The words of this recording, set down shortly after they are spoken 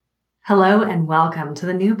Hello and welcome to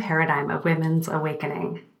the new paradigm of women's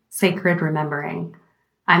awakening, Sacred Remembering.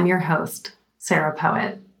 I'm your host, Sarah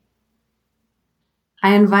Poet.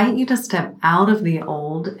 I invite you to step out of the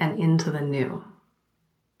old and into the new.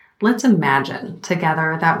 Let's imagine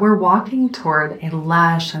together that we're walking toward a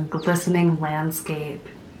lush and glistening landscape.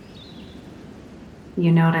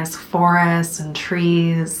 You notice forests and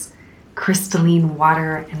trees, crystalline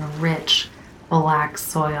water, and rich black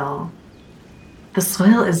soil. The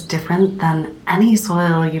soil is different than any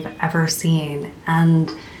soil you've ever seen,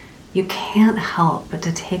 and you can't help but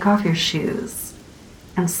to take off your shoes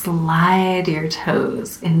and slide your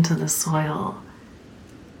toes into the soil.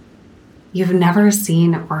 You've never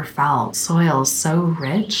seen or felt soil so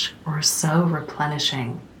rich or so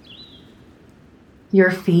replenishing.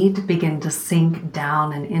 Your feet begin to sink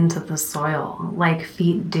down and into the soil, like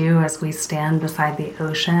feet do as we stand beside the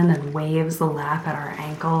ocean and waves lap at our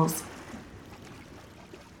ankles.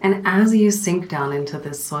 And as you sink down into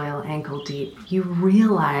this soil ankle deep, you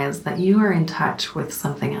realize that you are in touch with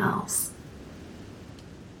something else.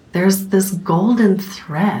 There's this golden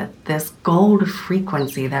thread, this gold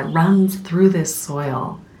frequency that runs through this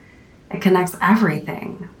soil. It connects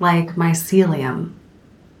everything, like mycelium.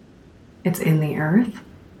 It's in the earth,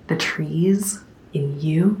 the trees, in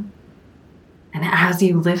you. And as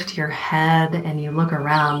you lift your head and you look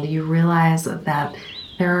around, you realize that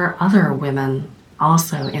there are other women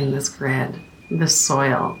also in this grid, this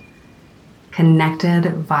soil, connected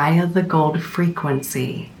via the gold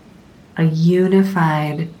frequency, a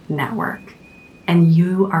unified network, and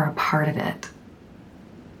you are a part of it.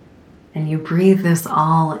 And you breathe this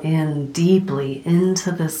all in deeply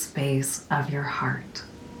into the space of your heart.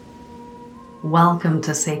 Welcome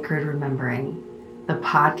to Sacred Remembering, the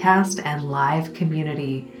podcast and live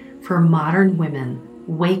community for modern women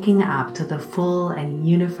waking up to the full and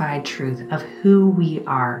unified truth of who we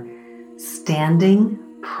are, standing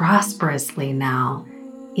prosperously now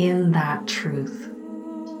in that truth.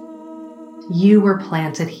 You were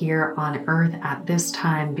planted here on earth at this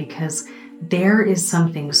time because there is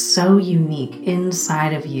something so unique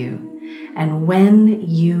inside of you. And when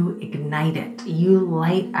you ignite it, you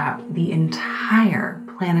light up the entire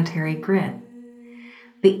planetary grid.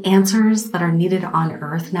 The answers that are needed on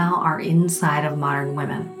earth now are inside of modern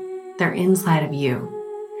women. They're inside of you.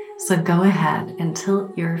 So go ahead and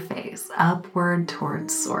tilt your face upward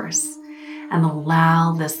towards source and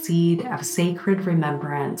allow the seed of sacred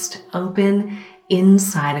remembrance to open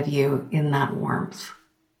inside of you in that warmth.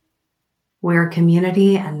 We're a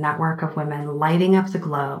community and network of women lighting up the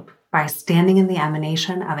globe by standing in the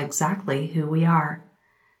emanation of exactly who we are: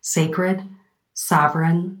 sacred,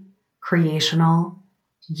 sovereign, creational,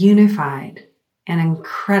 unified, and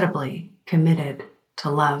incredibly committed to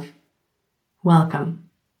love. Welcome.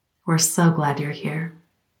 We're so glad you're here.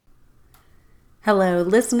 Hello,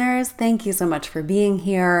 listeners. Thank you so much for being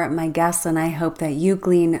here. My guests and I hope that you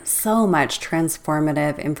glean so much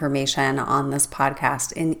transformative information on this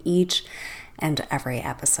podcast in each and every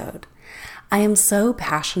episode. I am so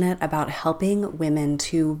passionate about helping women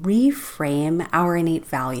to reframe our innate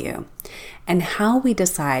value and how we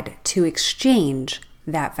decide to exchange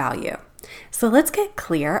that value. So let's get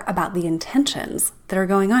clear about the intentions that are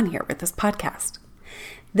going on here with this podcast.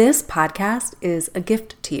 This podcast is a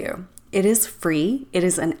gift to you. It is free. It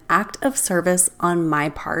is an act of service on my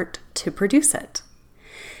part to produce it.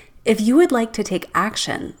 If you would like to take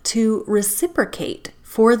action to reciprocate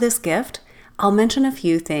for this gift, I'll mention a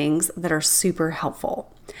few things that are super helpful.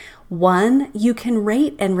 One, you can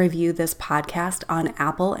rate and review this podcast on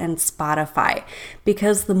Apple and Spotify,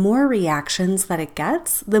 because the more reactions that it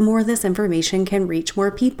gets, the more this information can reach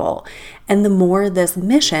more people, and the more this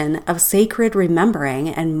mission of sacred remembering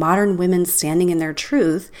and modern women standing in their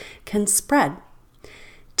truth can spread.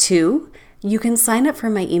 Two, you can sign up for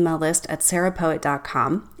my email list at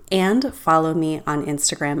sarahpoet.com and follow me on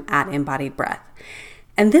Instagram at embodiedbreath.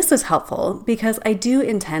 And this is helpful because I do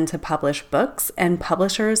intend to publish books, and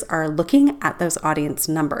publishers are looking at those audience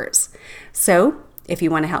numbers. So if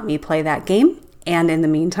you want to help me play that game and in the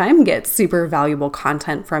meantime get super valuable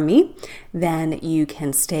content from me, then you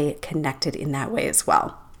can stay connected in that way as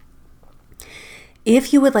well.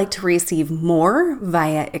 If you would like to receive more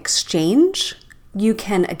via exchange, you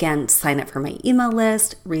can again sign up for my email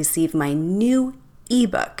list, receive my new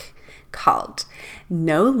ebook called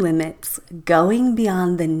No Limits: Going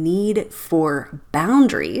Beyond the Need for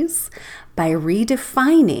Boundaries by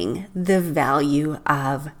Redefining the Value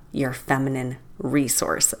of Your Feminine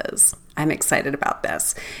Resources. I'm excited about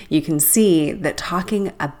this. You can see that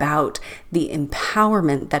talking about the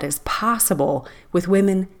empowerment that is possible with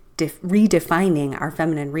women redefining our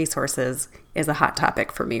feminine resources is a hot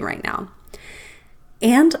topic for me right now.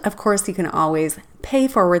 And of course, you can always pay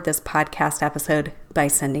forward this podcast episode by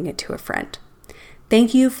sending it to a friend.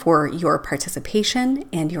 Thank you for your participation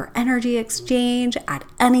and your energy exchange at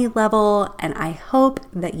any level, and I hope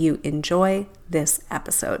that you enjoy this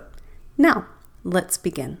episode. Now, let's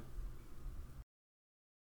begin.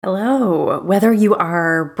 Hello, whether you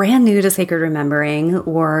are brand new to Sacred Remembering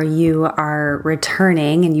or you are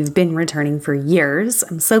returning and you've been returning for years,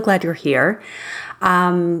 I'm so glad you're here.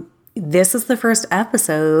 This is the first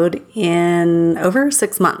episode in over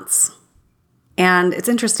 6 months. And it's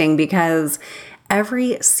interesting because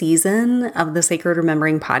every season of the Sacred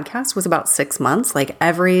Remembering podcast was about 6 months. Like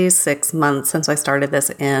every 6 months since I started this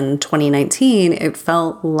in 2019, it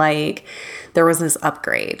felt like there was this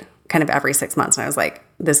upgrade kind of every 6 months. And I was like,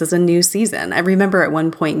 this is a new season. I remember at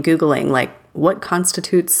one point Googling like, what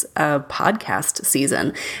constitutes a podcast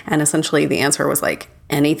season? And essentially the answer was like,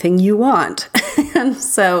 anything you want. And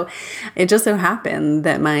so it just so happened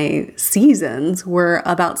that my seasons were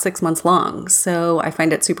about 6 months long. So I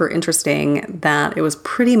find it super interesting that it was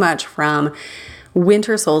pretty much from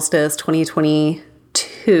winter solstice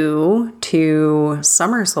 2022 to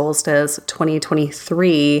summer solstice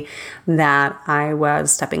 2023 that I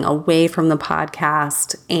was stepping away from the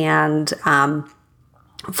podcast, and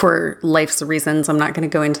for life's reasons, I'm not going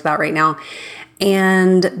to go into that right now.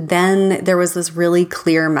 And then there was this really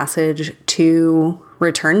clear message to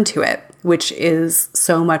return to it, which is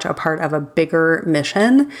so much a part of a bigger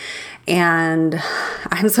mission. And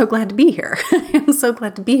I'm so glad to be here. I'm so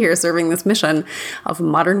glad to be here serving this mission of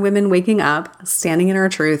modern women waking up, standing in our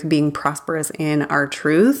truth, being prosperous in our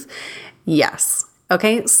truth. Yes.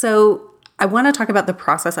 Okay. So I want to talk about the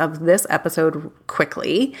process of this episode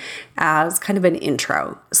quickly as kind of an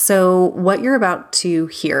intro. So what you're about to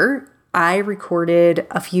hear, I recorded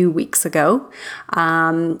a few weeks ago.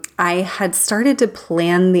 I had started to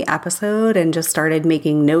plan the episode and just started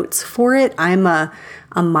making notes for it. I'm a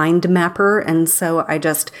mind mapper, and so I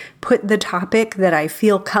just put the topic that I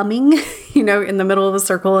feel coming, in the middle of a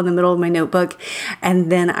circle in the middle of my notebook,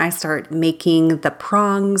 and then I start making the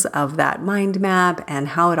prongs of that mind map and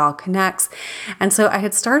how it all connects. And so I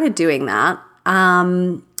had started doing that,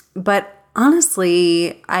 but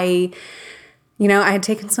honestly, I had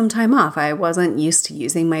taken some time off. I wasn't used to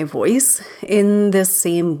using my voice in this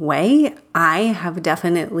same way. I have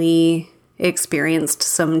definitely experienced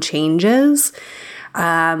some changes.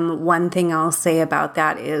 One thing I'll say about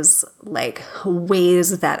that is like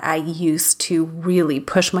ways that I used to really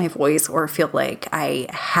push my voice or feel like I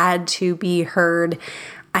had to be heard.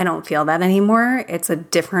 I don't feel that anymore. It's a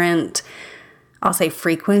different, I'll say,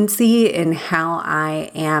 frequency in how I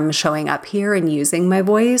am showing up here and using my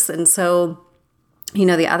voice. And so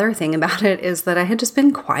the other thing about it is that I had just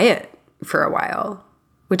been quiet for a while,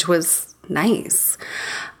 which was nice.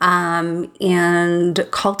 And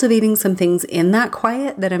cultivating some things in that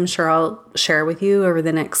quiet that I'm sure I'll share with you over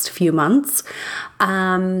the next few months.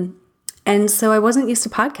 And so I wasn't used to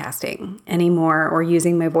podcasting anymore or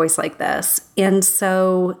using my voice like this. And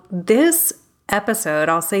so this episode,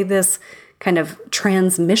 I'll say this kind of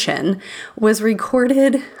transmission, was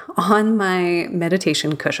recorded on my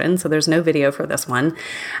meditation cushion. So there's no video for this one.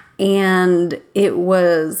 And it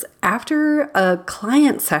was after a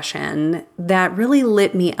client session that really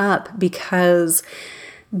lit me up because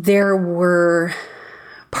there were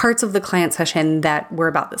parts of the client session that were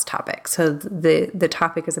about this topic. So the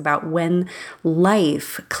topic is about when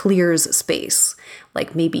life clears space.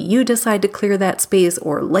 Like maybe you decide to clear that space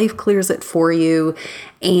or life clears it for you,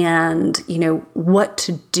 and what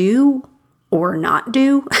to do or not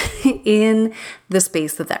do in the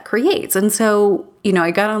space that creates. And so,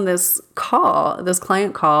 I got on this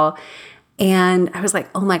client call, and I was like,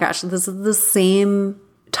 oh my gosh, this is the same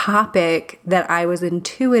topic that I was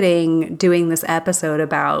intuiting doing this episode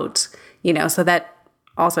about, so that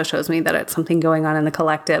also shows me that it's something going on in the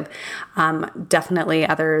collective. Definitely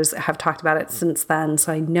others have talked about it since then.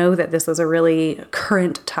 So I know that this is a really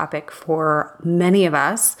current topic for many of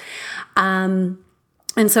us. And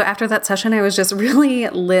so after that session, I was just really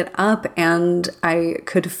lit up and I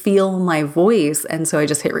could feel my voice. And so I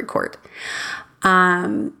just hit record.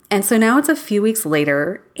 And so now it's a few weeks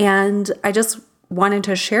later, and I just wanted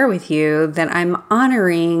to share with you that I'm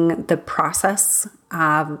honoring the process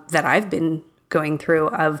that I've been going through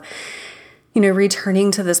of,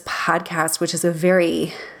 returning to this podcast, which is a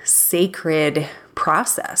very sacred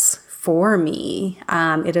process for me.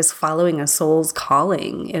 It is following a soul's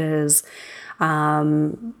calling. It is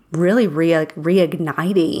really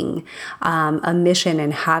reigniting a mission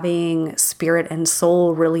and having spirit and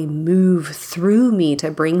soul really move through me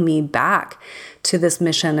to bring me back to this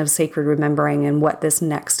mission of sacred remembering and what this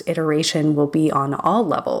next iteration will be on all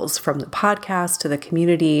levels, from the podcast to the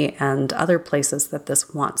community and other places that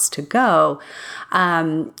this wants to go.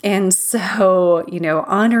 And so,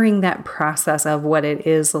 honoring that process of what it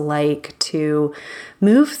is like to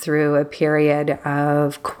move through a period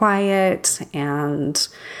of quiet and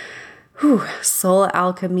soul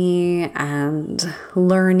alchemy and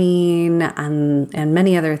learning and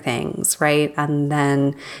many other things, right? And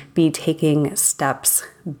then be taking steps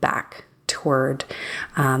back toward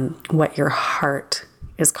what your heart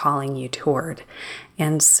is calling you toward.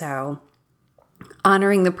 And so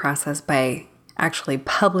honoring the process by actually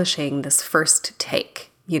publishing this first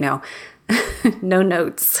take, no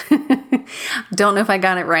notes, don't know if I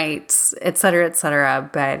got it right, et cetera,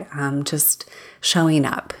 but just showing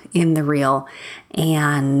up in the real.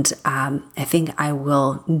 And I think I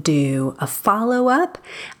will do a follow-up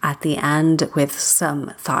at the end with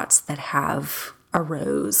some thoughts that have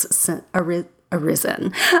arisen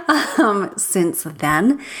since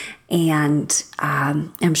then. And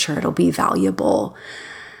I'm sure it'll be valuable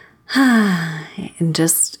in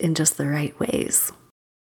just the right ways.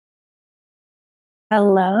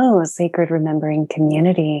 Hello, Sacred Remembering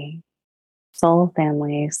community, soul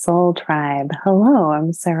family, soul tribe. Hello,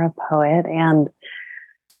 I'm Sarah Poet, and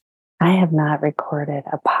I have not recorded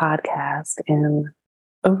a podcast in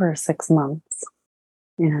over 6 months.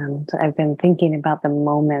 And I've been thinking about the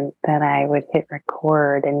moment that I would hit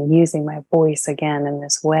record and using my voice again in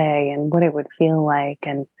this way and what it would feel like.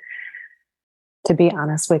 And to be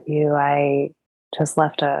honest with you, I just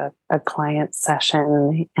left a client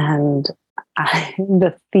session, and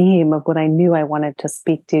the theme of what I knew I wanted to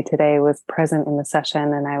speak to today was present in the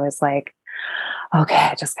session. And I was like, okay,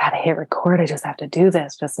 I just got to hit record. I just have to do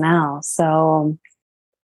this just now. So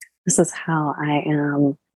this is how I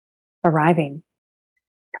am arriving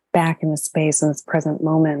back in the space in this present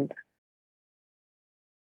moment.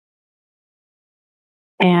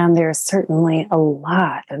 And there's certainly a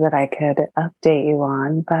lot that I could update you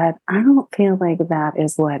on, but I don't feel like that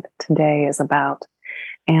is what today is about.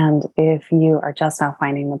 And if you are just now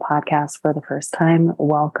finding the podcast for the first time,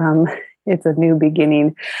 welcome. It's a new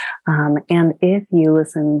beginning. And if you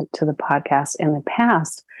listened to the podcast in the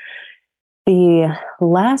past, the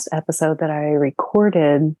last episode that I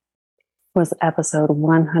recorded was episode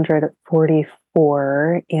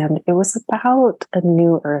 144, and it was about a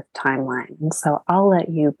new Earth timeline. And so I'll let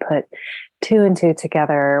you put 2 and 2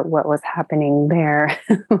 together what was happening there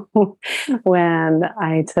when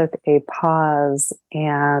I took a pause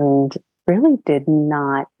and really did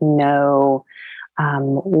not know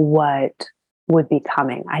what would be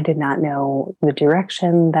coming. I did not know the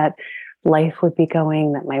direction that life would be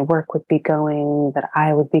going, that my work would be going, that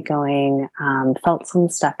I would be going. Felt some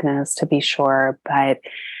stuckness, to be sure, but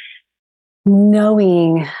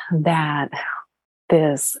knowing that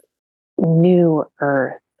this new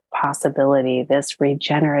Earth possibility, this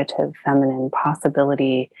regenerative feminine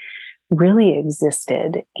possibility really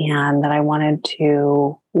existed, and that I wanted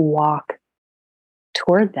to walk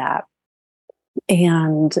toward that.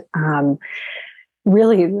 And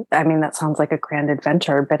really, I mean, that sounds like a grand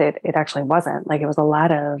adventure, but it actually wasn't. Like, it was a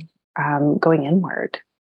lot of going inward.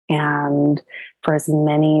 And for as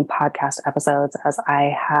many podcast episodes as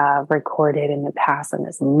I have recorded in the past, and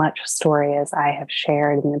as much story as I have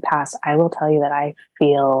shared in the past, I will tell you that I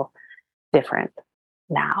feel different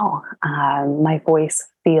now. My voice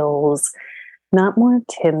feels not more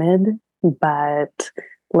timid, but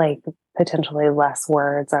like potentially less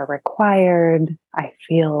words are required. I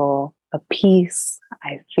feel a peace.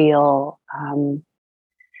 I feel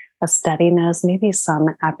a steadiness, maybe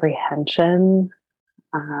some apprehension.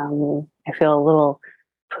 I feel a little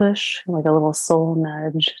push, like a little soul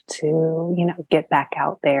nudge to, get back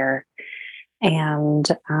out there. And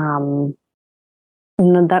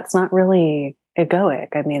that's not really egoic.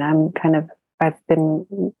 I mean, I've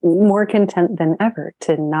been more content than ever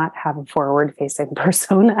to not have a forward-facing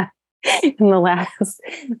persona in the last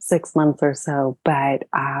 6 months or so. But,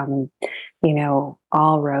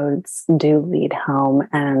 all roads do lead home,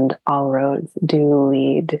 and all roads do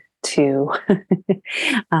lead to,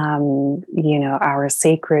 our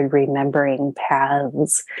sacred remembering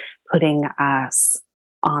paths, putting us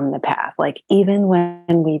on the path. Like, even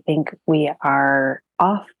when we think we are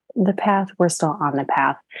off the path, we're still on the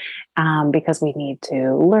path, because we need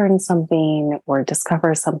to learn something or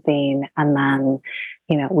discover something. And then,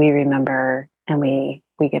 we remember and we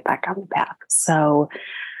get back on the path. So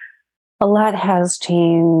a lot has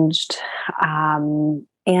changed.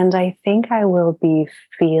 And I think I will be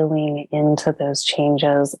feeling into those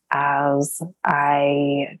changes as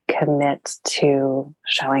I commit to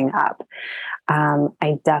showing up.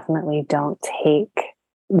 I definitely don't take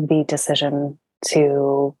the decision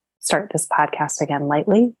to start this podcast again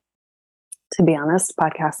lightly. To be honest,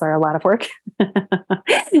 podcasts are a lot of work.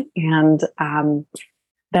 And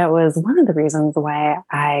that was one of the reasons why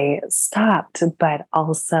I stopped. But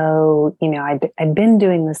also, I'd been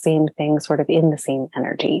doing the same thing, sort of in the same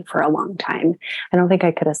energy for a long time. I don't think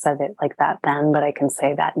I could have said it like that then, but I can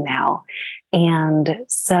say that now. And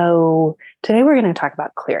so today we're going to talk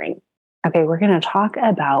about clearing. Okay, we're going to talk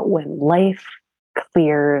about when life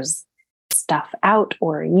clears stuff out,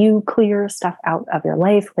 or you clear stuff out of your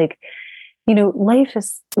life. Life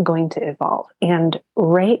is going to evolve. And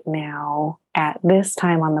right now, at this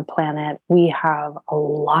time on the planet, we have a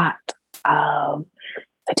lot of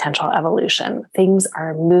potential evolution. Things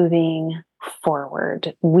are moving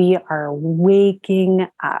forward. We are waking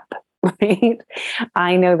up, right?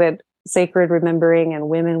 I know that sacred remembering and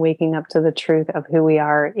women waking up to the truth of who we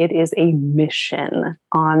are, it is a mission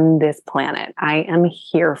on this planet. I am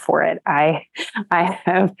here for it. I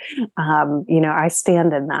have, I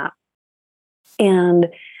stand in that. And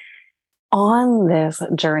on this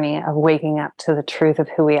journey of waking up to the truth of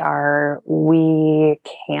who we are, we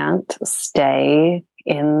can't stay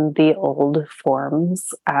in the old forms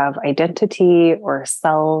of identity or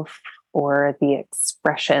self or the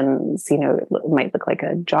expressions. It might look like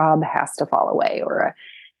a job has to fall away, or a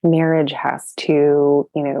marriage has to,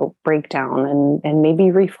 break down and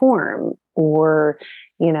maybe reform, or,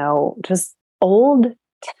 just old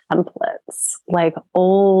templates, like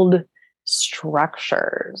old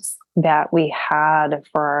structures that we had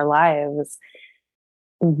for our lives.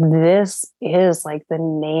 This is like the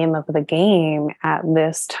name of the game at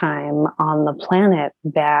this time on the planet,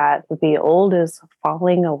 that the old is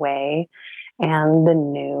falling away and the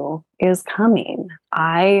new is coming.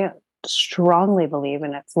 I strongly believe,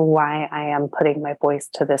 and it's why I am putting my voice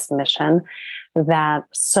to this mission, that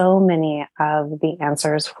so many of the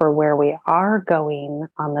answers for where we are going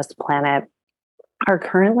on this planet are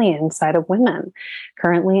currently inside of women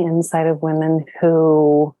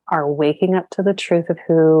who are waking up to the truth of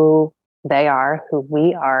who they are, who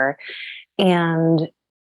we are. And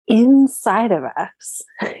inside of us,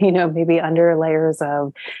 maybe under layers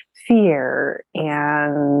of fear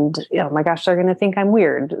and, oh my gosh, they're going to think I'm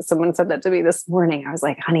weird. Someone said that to me this morning. I was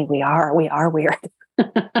like, honey, we are weird.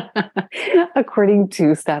 According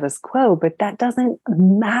to status quo, but that doesn't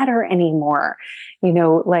matter anymore. We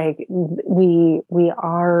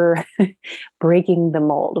are breaking the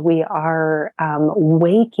mold. We are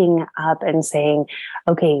waking up and saying,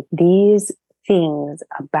 okay, these things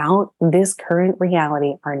about this current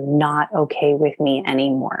reality are not okay with me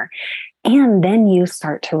anymore. And then you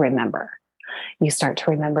start to remember. You start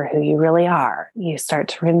to remember who you really are. You start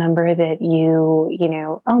to remember that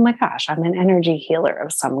oh my gosh, I'm an energy healer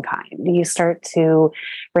of some kind. You start to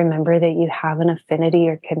remember that you have an affinity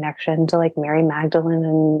or connection to like Mary Magdalene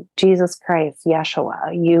and Jesus Christ,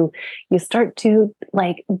 Yeshua. You start to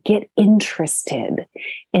like get interested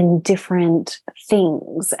in different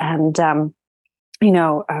things. And,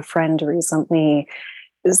 a friend recently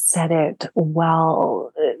said it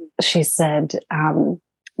well. She said,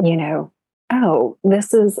 oh,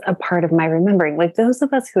 this is a part of my remembering. Like those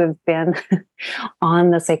of us who have been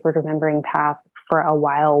on the sacred remembering path for a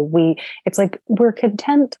while, it's like we're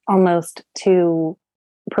content almost to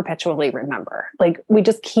perpetually remember. Like we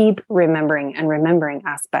just keep remembering and remembering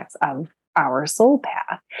aspects of our soul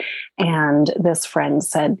path. And this friend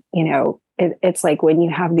said, it's like when you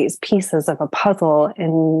have these pieces of a puzzle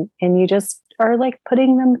and you just are like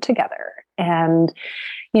putting them together. And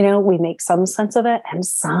we make some sense of it, and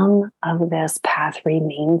some of this path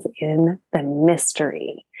remains in the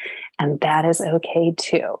mystery, and that is okay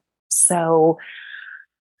too. So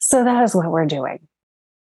that is what we're doing.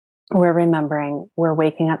 We're remembering, we're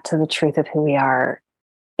waking up to the truth of who we are.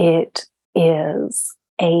 It is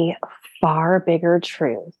a far bigger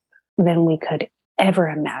truth than we could ever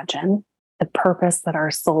imagine. The purpose that our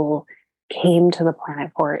soul came to the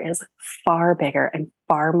planet for is far bigger and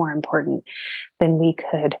far more important than we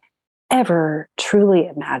could ever truly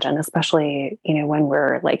imagine, especially, when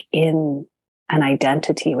we're like in an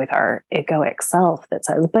identity with our egoic self that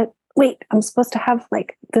says, but wait, I'm supposed to have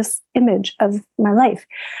like this image of my life.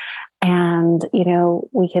 And,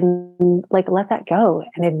 we can like let that go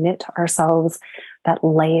and admit to ourselves that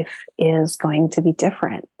life is going to be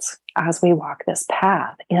different as we walk this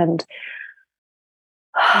path. And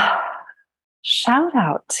shout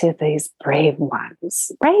out to these brave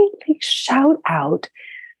ones, right? Like shout out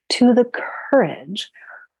to the courage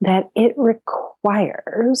that it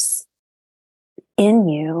requires in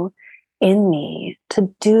you, in me,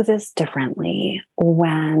 to do this differently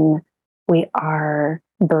when we are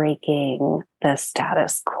breaking the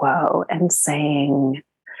status quo and saying,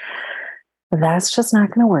 that's just not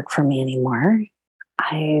going to work for me anymore.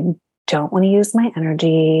 I don't want to use my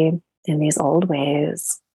energy in these old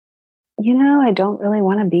ways. I don't really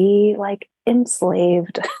want to be like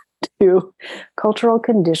enslaved to cultural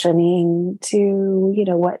conditioning, to,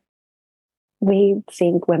 what we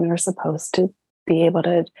think women are supposed to be able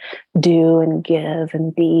to do and give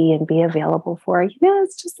and be available for.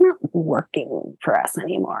 It's just not working for us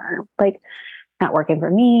anymore. Like, not working for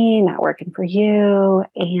me, not working for you.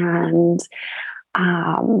 And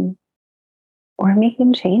we're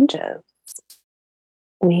making changes.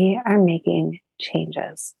 We are making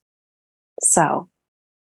changes. So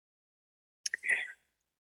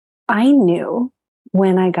I knew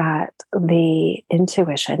when I got the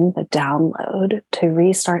intuition, the download to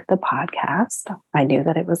restart the podcast, I knew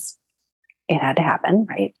that it had to happen,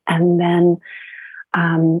 right? And then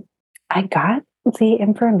I got the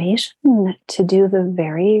information to do the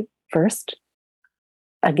very first,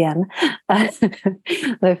 again,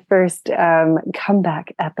 the first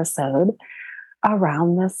comeback episode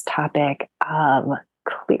around this topic of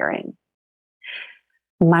clearing.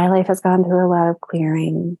 My life has gone through a lot of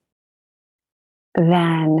clearing.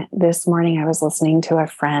 Then this morning I was listening to a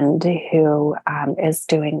friend who is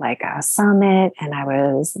doing like a summit, and I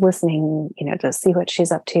was listening, to see what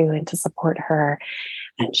she's up to and to support her.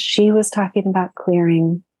 And she was talking about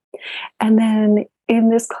clearing. And then in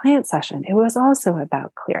this client session, it was also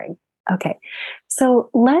about clearing. Okay, so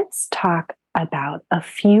let's talk about a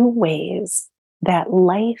few ways that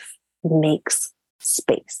life makes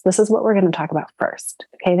space. This is what we're going to talk about first.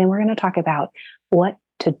 Okay, then we're going to talk about what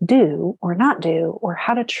to do or not do, or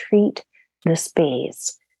how to treat the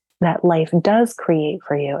space that life does create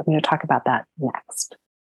for you. I'm going to talk about that next.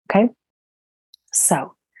 Okay,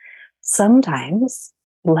 so sometimes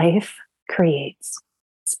life creates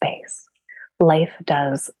space. Life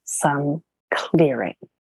does some clearing.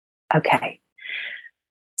 Okay.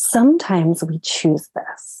 Sometimes we choose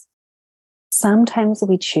this. Sometimes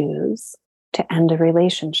we choose to end a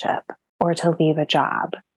relationship, or to leave a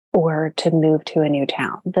job, or to move to a new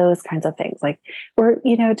town, those kinds of things. Like, or,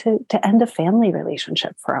 to end a family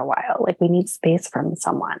relationship for a while. Like, we need space from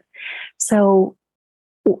someone. So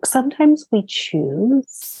sometimes we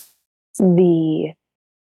choose the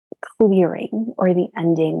clearing or the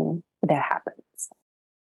ending that happens.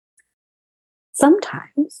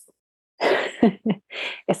 Sometimes,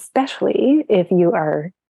 especially if you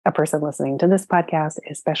are a person listening to this podcast,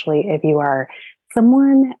 especially if you are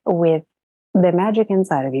someone with the magic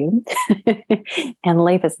inside of you, and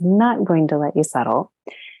life is not going to let you settle.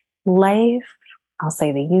 Life, I'll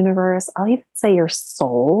say the universe, I'll even say your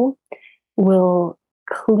soul will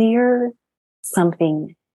clear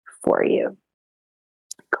something for you.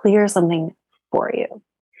 Clear something for you.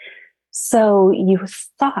 So you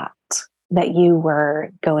thought that you were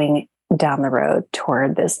going down the road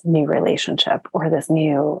toward this new relationship, or this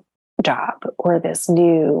new job, or this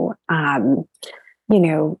new,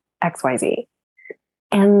 XYZ.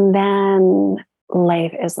 And then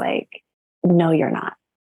life is like, no, you're not.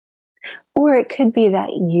 Or it could be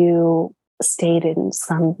that you stayed in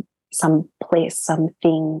some place,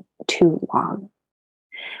 something too long.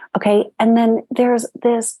 Okay. And then there's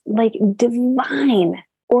this like divine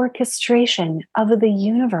orchestration of the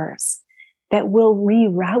universe that will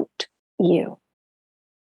reroute you.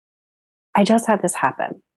 I just had this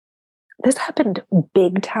happen. This happened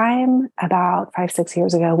big time about 5-6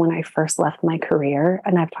 years ago when I first left my career.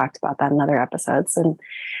 And I've talked about that in other episodes. And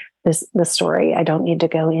the story I don't need to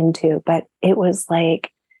go into, but it was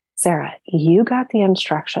like, Sarah, you got the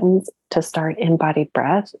instructions to start embodied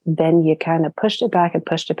breath. Then you kind of pushed it back.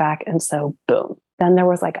 And so boom, then there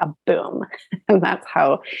was like a boom. And that's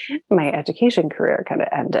how my education career kind of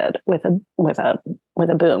ended, with a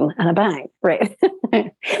boom and a bang. Right.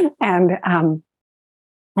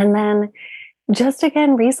 And then just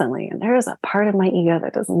again recently, and there is a part of my ego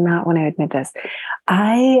that does not want to admit this,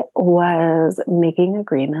 I was making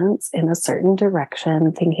agreements in a certain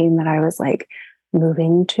direction, thinking that I was like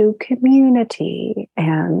moving to community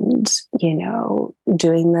and,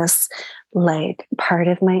 doing this, like part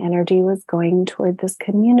of my energy was going toward this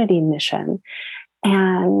community mission.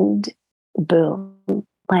 And boom,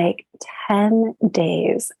 like 10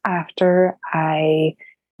 days after I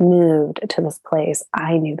moved to this place,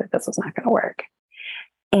 I knew that this was not going to work.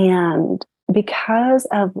 And because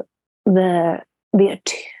of the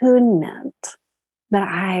attunement that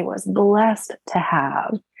I was blessed to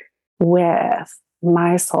have with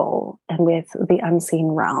my soul and with the unseen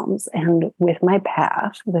realms and with my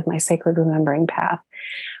path, with my sacred remembering path,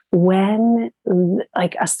 when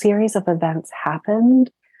like a series of events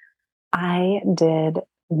happened, I did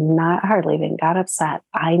not hardly even got upset.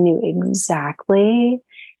 I knew exactly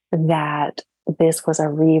that this was a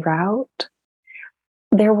reroute.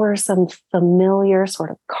 There were some familiar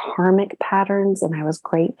sort of karmic patterns, and I was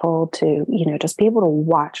grateful to, just be able to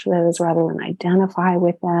watch those rather than identify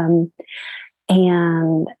with them.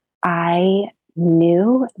 And I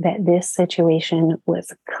knew that this situation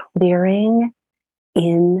was clearing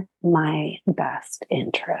in my best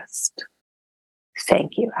interest.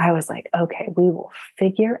 Thank you. I was like, okay, we will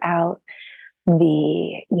figure out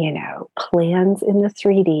the, plans in the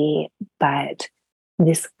 3D, but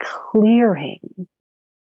this clearing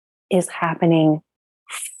is happening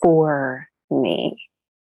for me,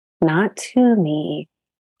 not to me,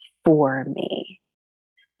 for me.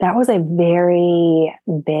 That was a very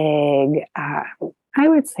big, I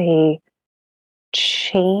would say,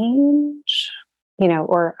 change,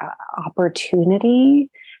 or opportunity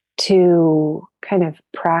to kind of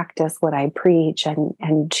practice what I preach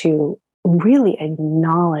and to really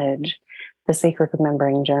acknowledge the sacred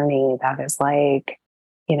remembering journey that is like,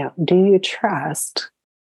 do you trust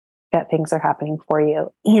that things are happening for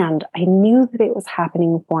you? And I knew that it was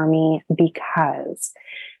happening for me because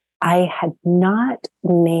I had not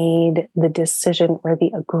made the decision or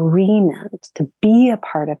the agreement to be a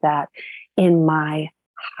part of that in my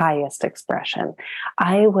highest expression.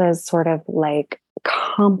 I was sort of like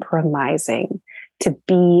compromising to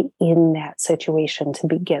be in that situation to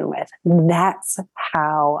begin with. That's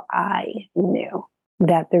how I knew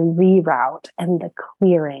that the reroute and the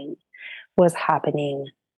clearing was happening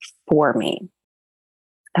for me.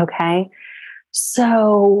 Okay.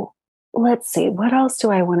 So let's see, what else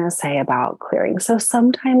do I want to say about clearing? So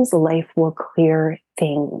sometimes life will clear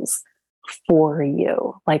things for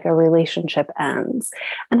you, like a relationship ends.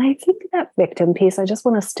 And I think that victim piece, I just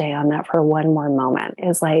want to stay on that for one more moment,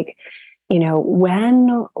 is like,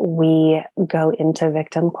 when we go into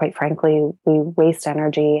victim, quite frankly, we waste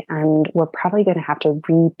energy and we're probably going to have to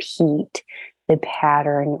repeat the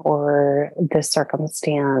pattern or the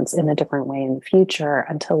circumstance in a different way in the future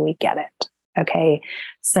until we get it. Okay.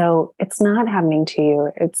 So it's not happening to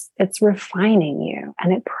you. It's refining you.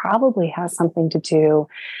 And it probably has something to do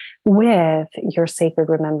with your sacred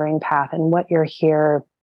remembering path and what you're here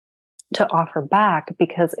to offer back.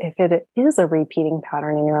 Because if it is a repeating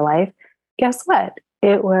pattern in your life, guess what?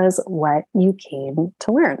 It was what you came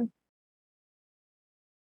to learn.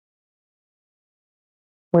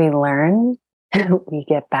 We learn, we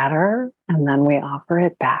get better, and then we offer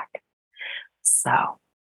it back. So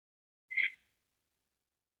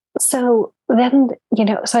then,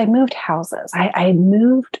 so I moved houses. I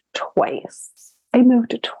moved twice. I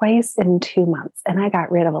moved twice in 2 months, and I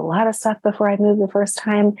got rid of a lot of stuff before I moved the first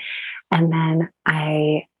time. And then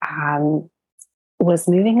I was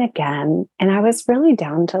moving again, and I was really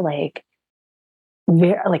down to like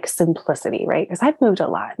simplicity, right? Because I've moved a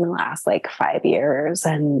lot in the last 5 years,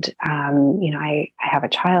 and I have a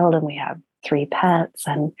child, and we have 3 pets,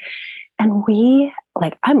 and we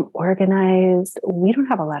I'm organized. We don't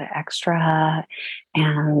have a lot of extra,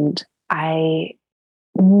 and I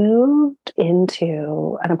moved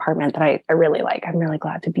into an apartment that I really like. I'm really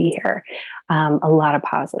glad to be here. A lot of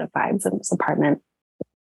positive vibes in this apartment.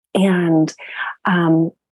 And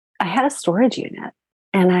I had a storage unit,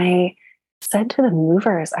 and I said to the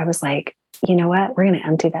movers, I was like, you know what? We're going to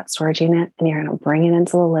empty that storage unit and you're going to bring it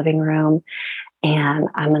into the living room, and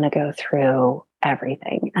I'm going to go through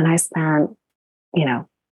everything. And I spent,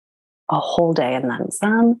 a whole day and then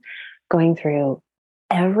some going through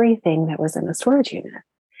everything that was in the storage unit.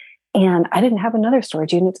 And I didn't have another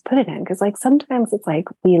storage unit to put it in because sometimes it's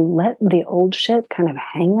we let the old shit kind of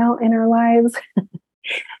hang out in our lives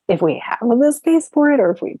if we have the space for it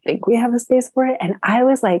or if we think we have a space for it. And I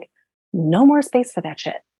was like, no more space for that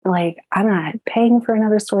shit. I'm not paying for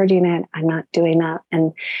another storage unit. I'm not doing that.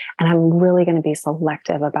 And I'm really going to be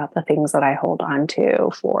selective about the things that I hold on to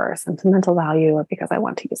for sentimental value or because I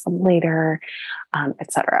want to use them later,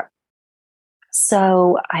 etc.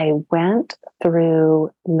 So I went through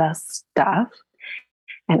the stuff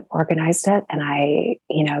and organized it. And I,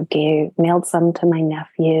 mailed some to my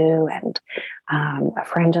nephew, and a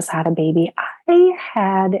friend just had a baby. I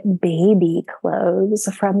had baby clothes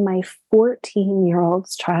from my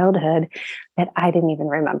 14-year-old's childhood that I didn't even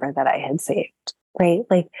remember that I had saved, right?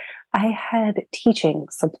 I had teaching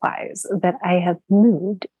supplies that I have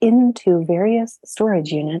moved into various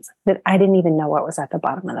storage units that I didn't even know what was at the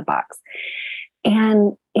bottom of the box.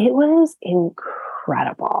 And it was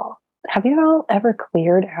incredible. have you all ever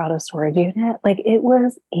cleared out a storage unit? Like it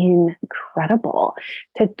was incredible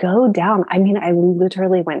to go down. I mean, I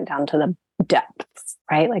literally went down to the depths,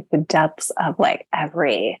 right? Like the depths of like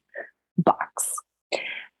every box.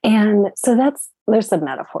 And so there's some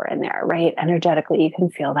metaphor in there, right? Energetically, you can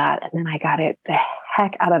feel that. And then I got it the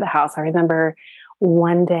heck out of the house. I remember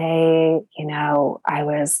one day, I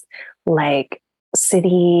was like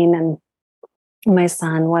sitting and my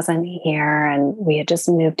son wasn't here and we had just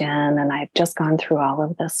moved in and I'd just gone through all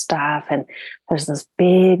of this stuff. And there's this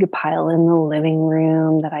big pile in the living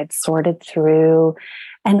room that I'd sorted through.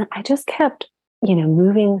 And I just kept,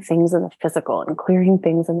 moving things in the physical and clearing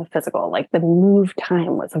things in the physical. Like the move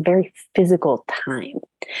time was a very physical time.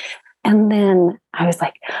 And then I was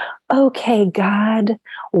like, okay, God,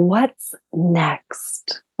 what's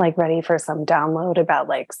next? Like ready for some download about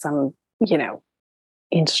like some,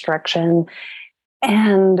 instruction.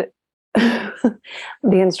 And the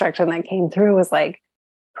instruction that came through was like,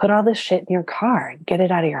 put all this shit in your car and get it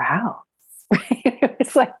out of your house. Right? It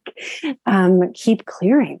was like, keep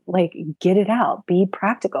clearing, like get it out, be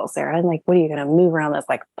practical, Sarah. And like, what are you going to move around this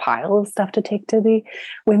like pile of stuff to take to the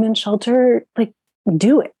women's shelter? Like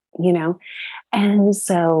do it, And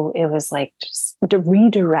so it was like just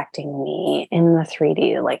redirecting me in the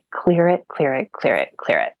 3D, like clear it, clear it, clear it,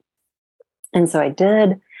 clear it. And so I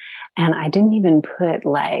did. And I didn't even put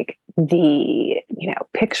like the,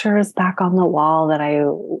 pictures back on the wall that I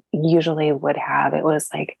usually would have. It was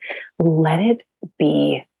like, let it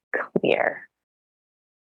be clear.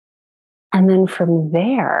 And then from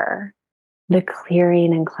there, the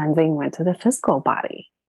clearing and cleansing went to the physical body.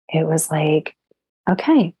 It was like,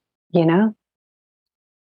 okay,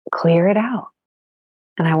 clear it out.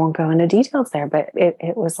 And I won't go into details there, but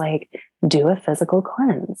it was like, do a physical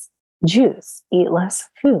cleanse. Juice, eat less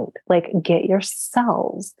food, like get your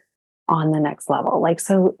cells on the next level. Like,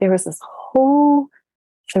 so there was this whole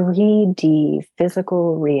 3D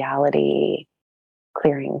physical reality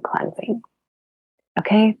clearing, cleansing.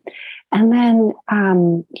 Okay. And then, I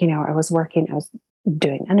was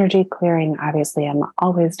doing energy clearing. Obviously, I'm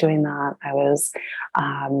always doing that. I was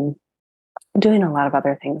doing a lot of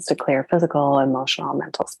other things to clear physical, emotional,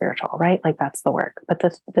 mental, spiritual, right? Like that's the work. But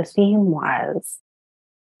the theme was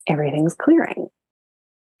everything's clearing.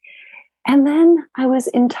 And then I was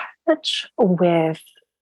in touch with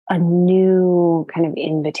a new kind of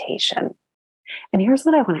invitation. And here's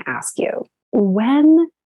what I want to ask you. When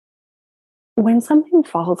something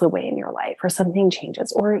falls away in your life or something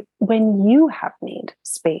changes, or when you have made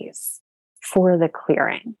space for the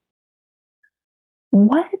clearing,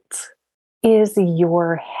 what is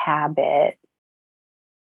your habit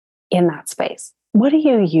in that space? What do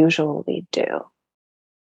you usually do?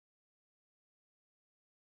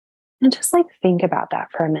 And just like think about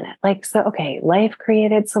that for a minute. Like, so, okay, life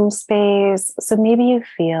created some space. So maybe you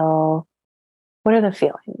feel, what are the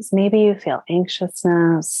feelings? Maybe you feel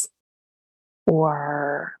anxiousness,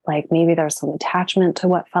 or like maybe there's some attachment to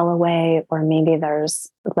what fell away, or maybe there's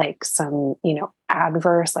like some,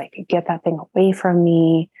 adverse, like get that thing away from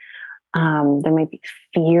me. There might be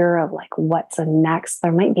fear of like what's next.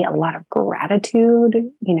 There might be a lot of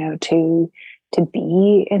gratitude, to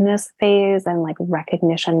be in this phase and like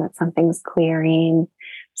recognition that something's clearing.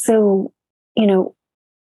 So,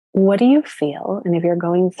 what do you feel? And if you're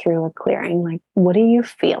going through a clearing, like, what are you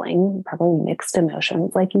feeling? Probably mixed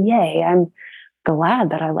emotions. Like, yay, I'm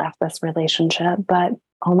glad that I left this relationship, but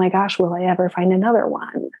oh my gosh, will I ever find another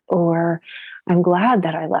one? Or I'm glad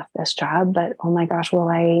that I left this job, but oh my gosh, will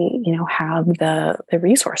I, have the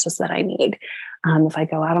resources that I need if I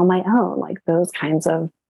go out on my own? Like those kinds of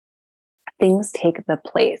things take the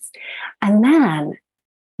place. And then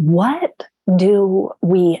what do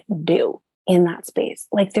we do in that space?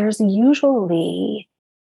 Like there's usually,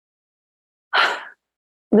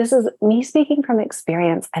 this is me speaking from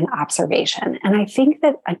experience and observation. And I think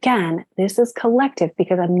that, again, this is collective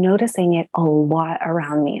because I'm noticing it a lot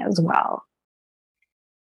around me as well.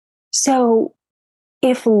 So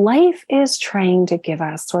if life is trying to give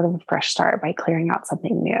us sort of a fresh start by clearing out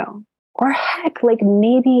something new, or heck, like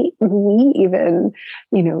maybe we even,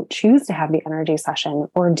 choose to have the energy session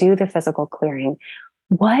or do the physical clearing,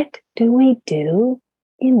 what do we do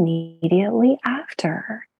immediately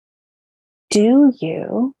after? Do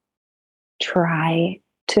you try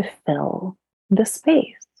to fill the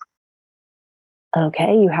space?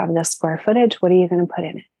 Okay, you have this square footage. What are you going to put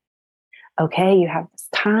in it? Okay, you have this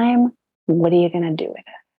time. What are you going to do with it?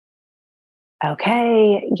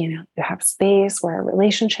 Okay, you have space where a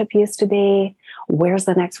relationship used to be. Where's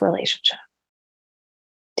the next relationship?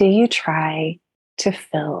 Do you try to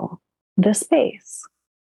fill the space?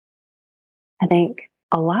 I think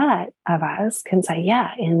a lot of us can say,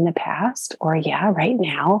 yeah, in the past, or yeah, right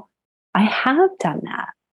now, I have done that.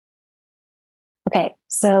 Okay,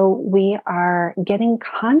 so we are getting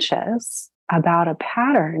conscious about a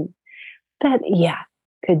pattern that, yeah,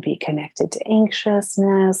 could be connected to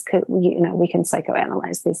anxiousness. We can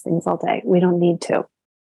psychoanalyze these things all day. We don't need to.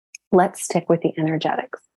 Let's stick with the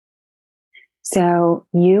energetics. So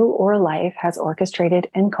you or life has orchestrated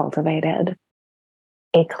and cultivated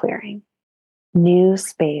a clearing, new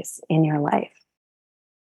space in your life.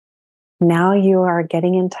 Now you are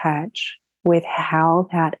getting in touch with how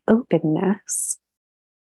that openness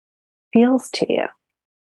feels to you.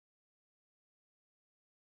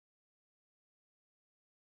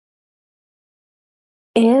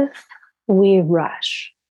 If we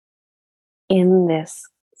rush in this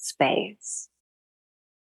space,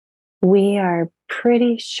 we are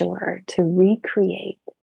pretty sure to recreate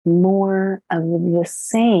more of the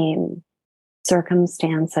same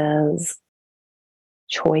circumstances,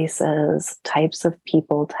 choices, types of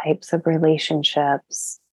people, types of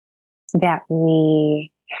relationships that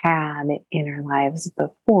we had in our lives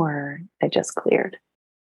before that just cleared.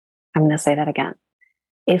 I'm going to say that again.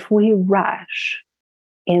 If we rush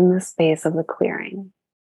in the space of the clearing,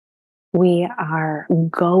 we are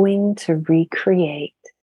going to recreate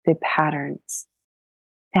the patterns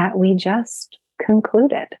that we just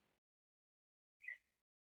concluded.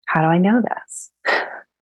 How do I know this?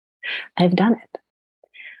 I've done it.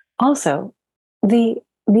 Also, the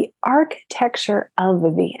architecture of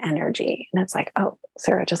the energy, and it's like, oh,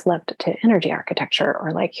 Sarah just left to energy architecture,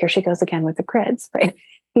 or like, here she goes again with the grids, right?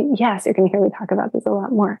 Yes, you're going to hear me talk about this a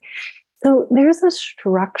lot more. So there's a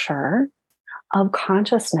structure of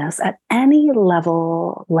consciousness at any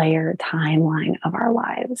level, layer, timeline of our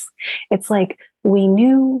lives. It's like we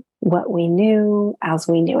knew what we knew as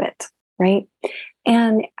we knew it, right?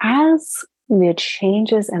 And as the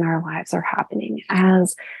changes in our lives are happening,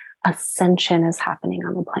 as ascension is happening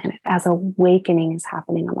on the planet, as awakening is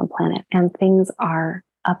happening on the planet, and things are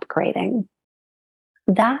upgrading,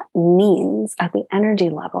 that means at the energy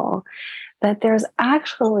level that there's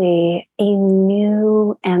actually a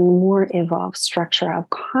new and more evolved structure of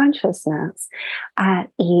consciousness at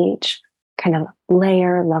each kind of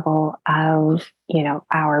layer level of,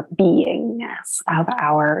 our beingness, of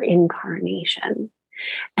our incarnation.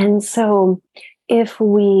 And so if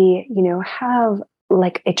we, have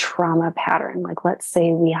like a trauma pattern, like let's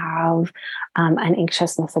say we have an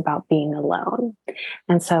anxiousness about being alone.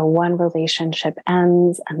 And so one relationship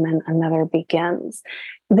ends and then another begins.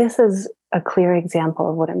 This is a clear example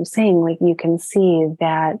of what I'm saying. Like you can see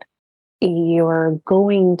that you're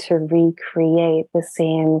going to recreate the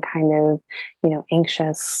same kind of,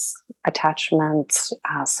 anxious attachment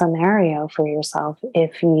scenario for yourself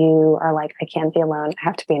if you are like, I can't be alone. I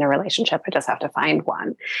have to be in a relationship. I just have to find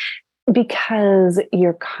one. Because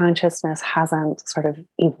your consciousness hasn't sort of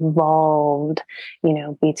evolved,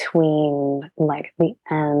 between like the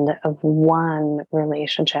end of one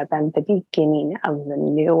relationship and the beginning of the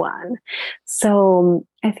new one. So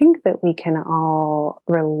I think that we can all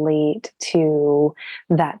relate to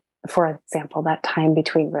that. For example, that time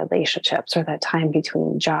between relationships or that time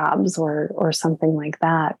between jobs or something like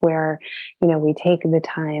that, where, we take the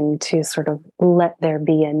time to sort of let there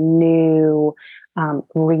be a new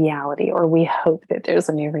reality, or we hope that there's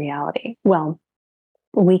a new reality. Well,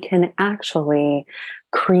 we can actually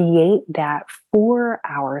create that for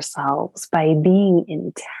ourselves by being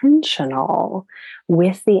intentional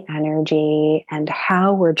with the energy and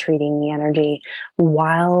how we're treating the energy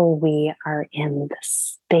while we are in the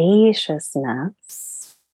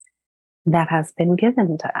spaciousness that has been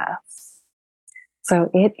given to us.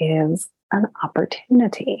 So it is an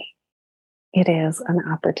opportunity. It is an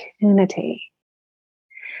opportunity.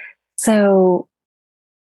 So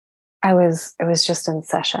I was just in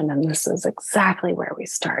session, and this is exactly where we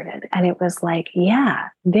started. And it was like, yeah,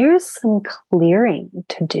 there's some clearing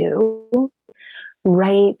to do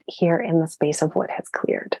right here in the space of what has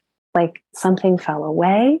cleared. Like something fell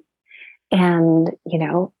away, and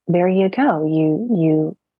there you go.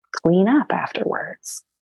 You clean up afterwards,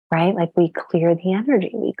 right? Like we clear the energy,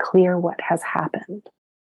 we clear what has happened.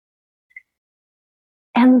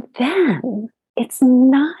 And then it's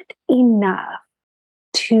not enough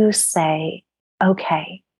to say,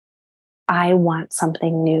 okay, I want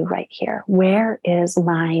something new right here. Where is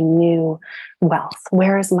my new wealth?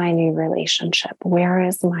 Where is my new relationship? Where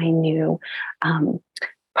is my new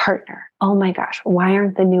partner? Oh my gosh, why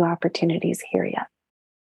aren't the new opportunities here yet?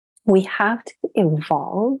 We have to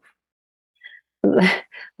evolve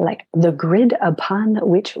like the grid upon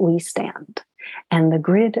which we stand and the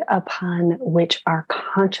grid upon which our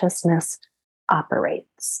consciousness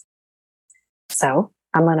operates. So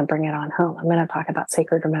I'm going to bring it on home. I'm going to talk about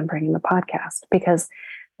sacred remembering in the podcast, because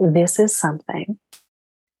this is something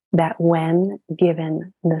that, when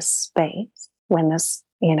given the space, when this,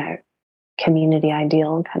 community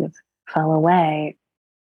ideal kind of fell away,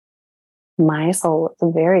 my soul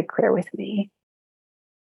was very clear with me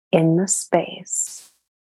in the space.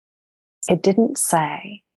 It didn't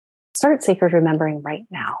say, start sacred remembering right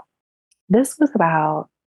now. This was about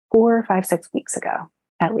 4, 5, 6 weeks ago,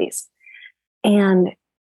 at least. And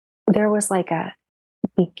there was like a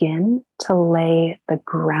begin to lay the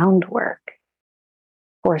groundwork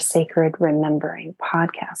for Sacred Remembering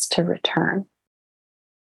podcast to return.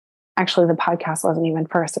 Actually, the podcast wasn't even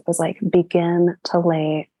first. It was like begin to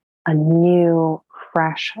lay a new,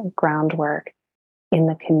 fresh groundwork in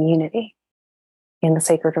the community, in the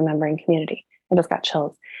Sacred Remembering community. I just got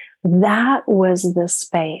chills. That was the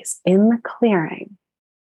space in the clearing.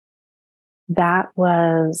 That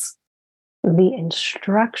was the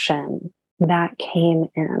instruction that came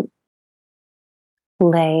in.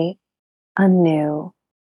 Lay a new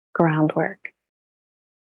groundwork.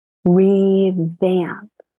 Revamp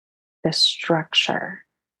the structure.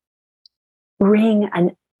 Bring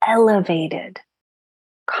an elevated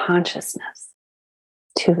consciousness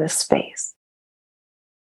to the space.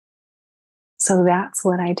 So that's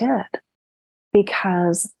what I did,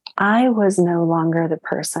 because I was no longer the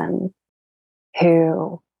person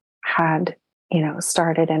who had,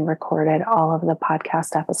 started and recorded all of the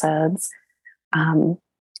podcast episodes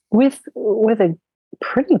with a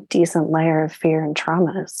pretty decent layer of fear and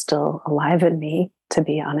trauma still alive in me, to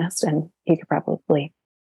be honest. And you could probably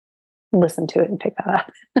listen to it and pick that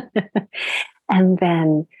up. And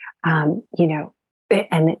then, and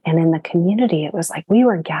in the community, it was like we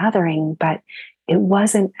were gathering, but it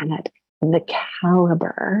wasn't at the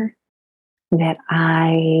caliber that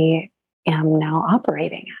I am now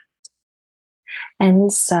operating at.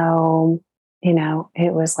 And so,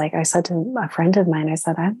 it was like I said to a friend of mine, I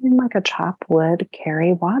said, I'm like a chop wood,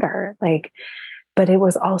 carry water. But it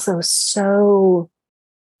was also so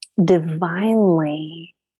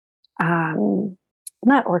divinely,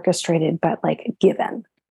 not orchestrated, but like given.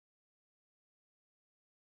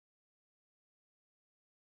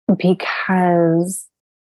 Because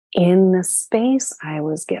in the space I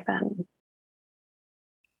was given,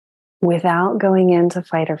 without going into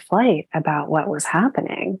fight or flight about what was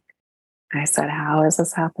happening, I said, how is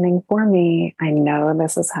this happening for me? I know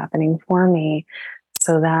this is happening for me.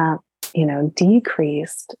 So that,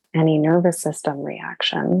 decreased any nervous system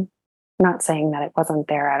reaction. Not saying that it wasn't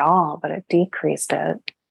there at all, but it decreased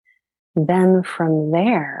it. Then from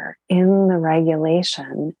there, in the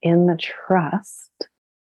regulation, in the trust,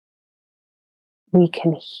 we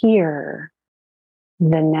can hear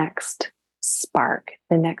the next spark,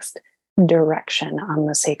 the next direction on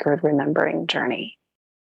the sacred remembering journey.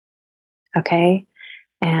 Okay.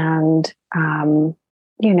 And,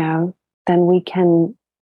 then we can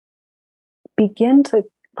begin to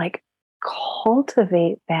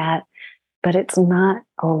cultivate that, but it's not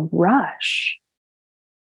a rush.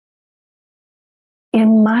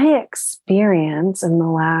 In my experience in the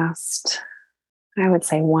last, I would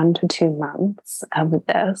say 1 to 2 months of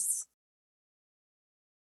this,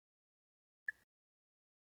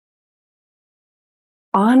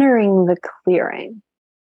 honoring the clearing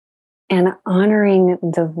and honoring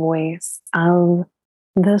the voice of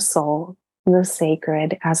the soul, the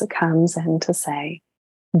sacred, as it comes in to say,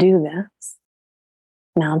 do this,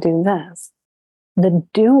 now do this. The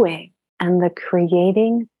doing and the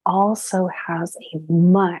creating also has a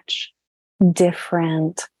much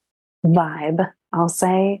different vibe, I'll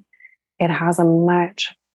say. It has a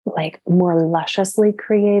much more lusciously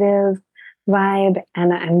creative vibe,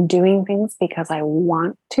 and I'm doing things because I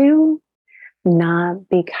want to, not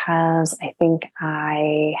because I think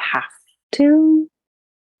I have to.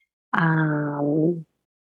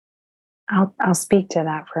 I'll speak to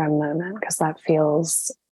that for a moment, because that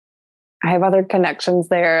feels, I have other connections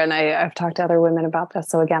there, and I've talked to other women about this.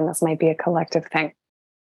 So again, this might be a collective thing.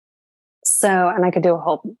 So, and I could do a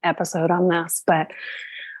whole episode on this, but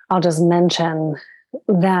I'll just mention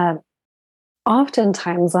that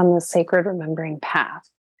oftentimes on the sacred remembering path,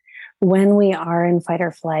 when we are in fight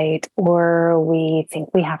or flight, or we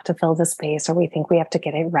think we have to fill the space, or we think we have to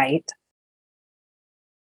get it right,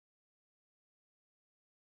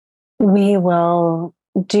 we will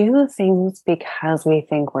do things because we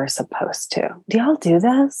think we're supposed to. Do y'all do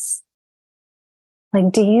this?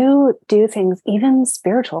 Do you do things, even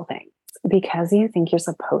spiritual things, because you think you're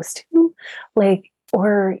supposed to?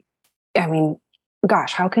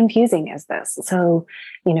 gosh, how confusing is this? So,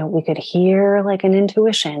 we could hear like an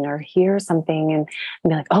intuition or hear something and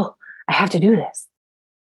be like, oh, I have to do this.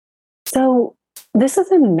 So, this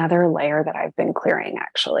is another layer that I've been clearing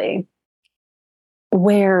actually,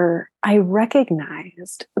 where I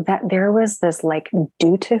recognized that there was this like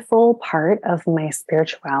dutiful part of my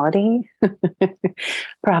spirituality,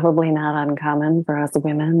 probably not uncommon for us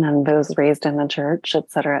women and those raised in the church, et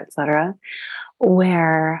cetera,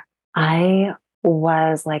 where I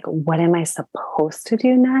was like, what am I supposed to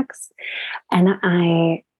do next? And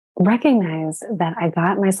I recognized that I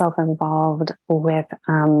got myself involved with,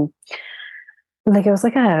 like it was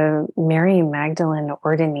like a Mary Magdalene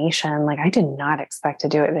ordination. Like I did not expect to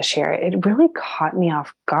do it this year. It really caught me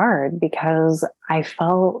off guard because I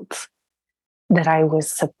felt that I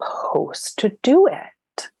was supposed to do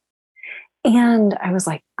it. And I was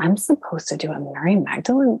like, I'm supposed to do a Mary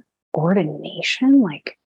Magdalene ordination?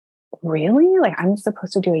 Like, really? Like, I'm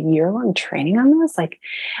supposed to do a year-long training on this? Like,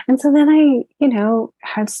 and so then I,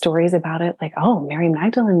 had stories about it, like, oh, Mary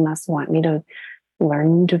Magdalene must want me to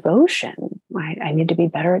learn devotion. I need to be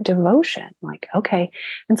better at devotion. Like, okay.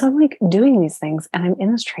 And so I'm like doing these things and I'm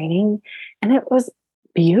in this training and it was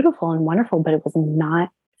beautiful and wonderful, but it was not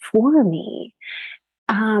for me.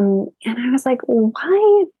 And I was like,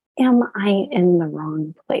 why am I in the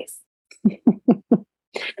wrong place?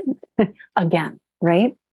 Again,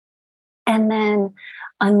 right? And then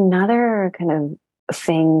another kind of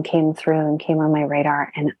thing came through and came on my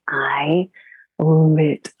radar, and I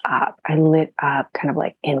lit up. I lit up kind of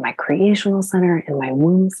like in my creational center, in my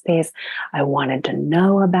womb space. I wanted to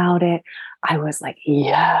know about it. I was like,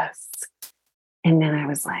 yes. And then I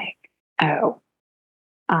was like, oh,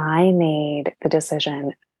 I made the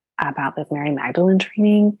decision about this Mary Magdalene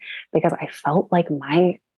training because I felt like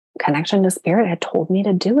my connection to spirit had told me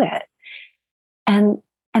to do it.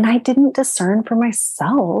 And I didn't discern for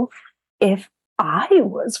myself if I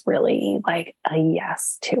was really like a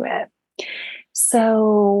yes to it.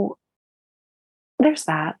 So there's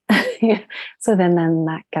that. So then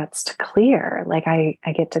that gets to clear. Like I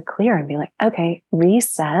get to clear and be like, okay,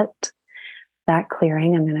 reset that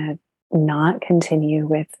clearing. I'm going to not continue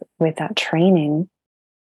with that training.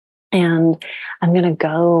 And I'm going to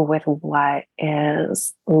go with what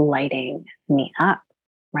is lighting me up,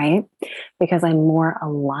 right? Because I'm more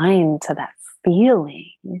aligned to that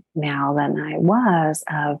feeling now than I was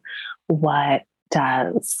of what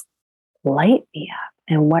does light me up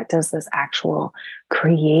and what does this actual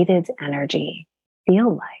created energy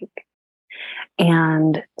feel like.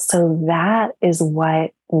 And so that is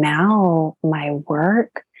what now my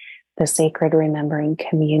work, the Sacred Remembering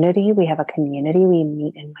community, we have a community, we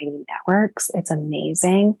meet in Mighty Networks. It's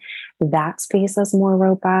amazing. That space is more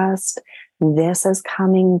robust. This is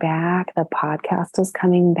coming back. The podcast is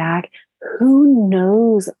coming back. Who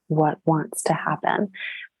knows what wants to happen?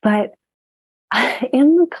 But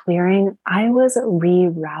in the clearing, I was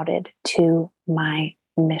rerouted to my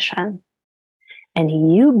mission.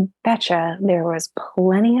 And you betcha there was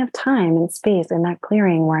plenty of time and space in that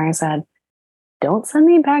clearing where I said, don't send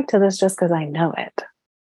me back to this just because I know it.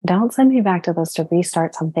 Don't send me back to this to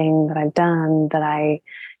restart something that I've done that I,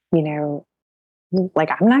 like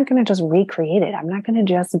I'm not going to just recreate it. I'm not going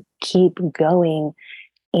to just keep going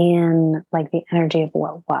in like the energy of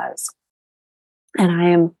what was. And I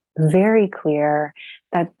am very clear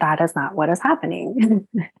that that is not what is happening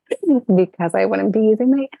because I wouldn't be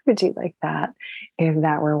using my energy like that if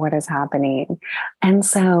that were what is happening. And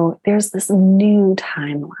so there's this new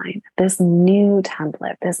timeline, this new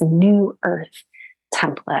template, this new earth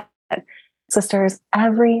template. Sisters,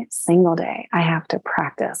 every single day I have to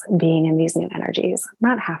practice being in these new energies.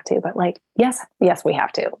 Not have to, but like, yes, we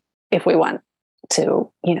have to if we want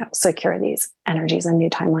to, secure these energies and new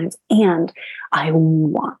timelines. And I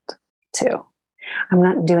want to. I'm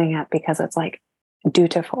not doing it because it's like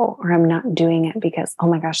dutiful, or I'm not doing it because, oh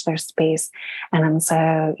my gosh, there's space. And I'm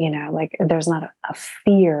so, like there's not a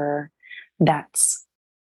fear that's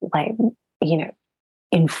like,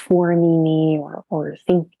 informing me or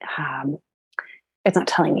think, it's not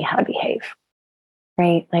telling me how to behave,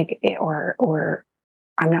 right? Like, or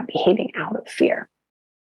I'm not behaving out of fear.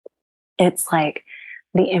 It's like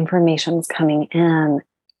the information's coming in,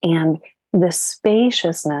 and the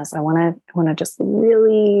spaciousness. I want to just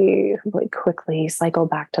really quickly cycle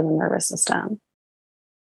back to the nervous system.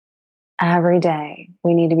 Every day,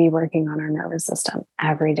 we need to be working on our nervous system.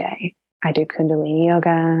 Every day, I do Kundalini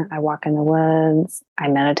yoga. I walk in the woods. I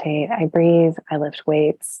meditate. I breathe. I lift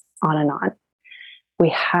weights. On and on. We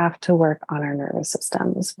have to work on our nervous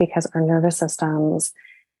systems because our nervous systems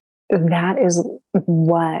that is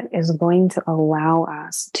what is going to allow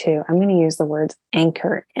us to, I'm going to use the words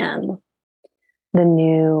anchor in the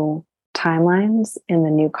new timelines, in the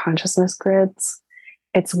new consciousness grids.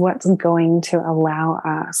 It's what's going to allow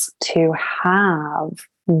us to have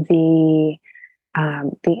the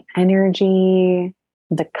energy,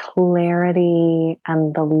 the clarity,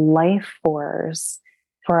 and the life force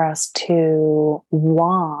for us to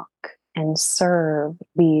walk and serve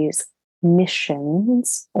these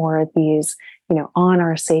missions, or these, on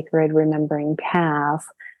our sacred remembering path.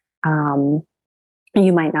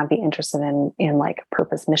 You might not be interested in like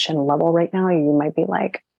purpose mission level right now. You might be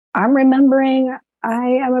like, I'm remembering I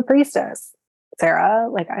am a priestess, Sarah.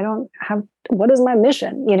 Like, I don't have, what is my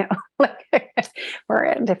mission? Like, we're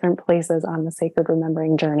at different places on the sacred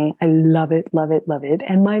remembering journey. I love it, love it, love it.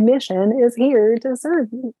 And my mission is here to serve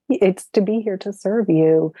you. It's to be here to serve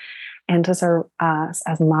you and to serve us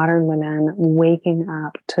as modern women, waking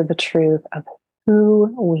up to the truth of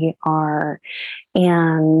who we are,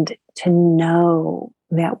 and to know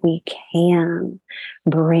that we can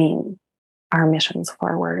bring our missions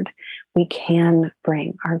forward. We can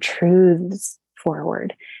bring our truths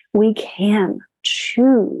forward. We can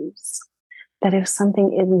choose that if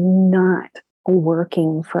something is not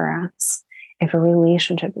working for us, if a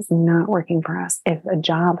relationship is not working for us, if a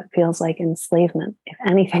job feels like enslavement, if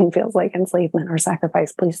anything feels like enslavement or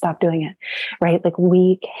sacrifice, please stop doing it, right? Like,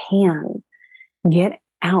 we can get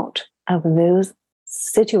out of those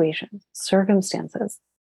situations, circumstances,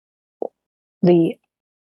 the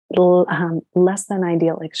less than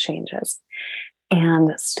ideal exchanges,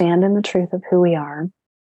 and stand in the truth of who we are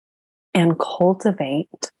and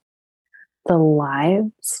cultivate the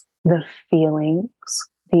lives, the feelings,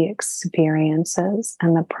 the experiences,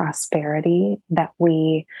 and the prosperity that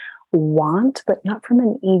we want, but not from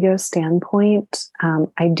an ego standpoint.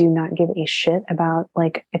 I do not give a shit about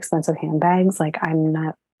like expensive handbags. Like, I'm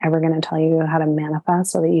not ever going to tell you how to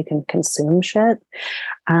manifest so that you can consume shit.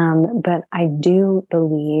 But I do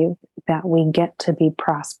believe that we get to be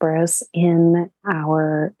prosperous in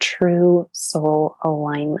our true soul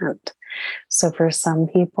alignment. So for some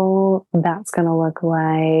people, that's going to look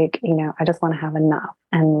like, I just want to have enough.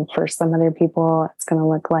 And for some other people, it's going to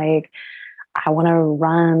look like, I want to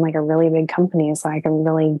run like a really big company so I can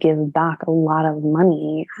really give back a lot of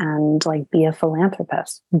money and like be a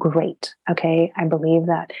philanthropist. Great. Okay. I believe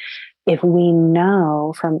that if we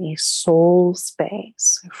know from a soul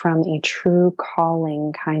space, from a true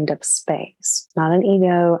calling kind of space, not an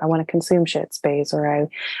ego, I want to consume shit space, or I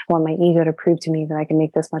want my ego to prove to me that I can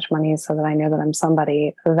make this much money so that I know that I'm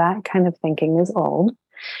somebody, that kind of thinking is old.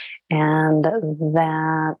 And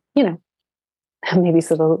that, maybe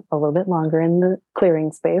sit a little bit longer in the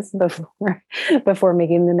clearing space before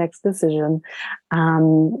making the next decision.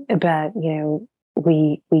 But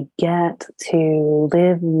we get to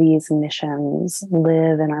live these missions,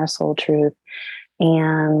 live in our soul truth,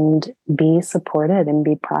 and be supported and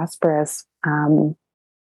be prosperous.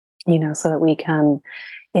 So that we can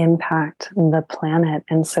impact the planet,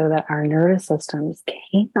 and so that our nervous systems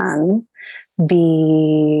can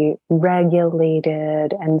be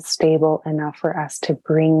regulated and stable enough for us to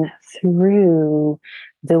bring through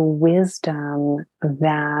the wisdom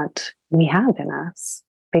that we have in us.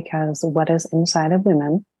 Because what is inside of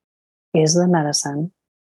women is the medicine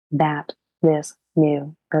that this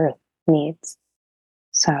new earth needs.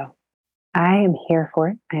 So I am here for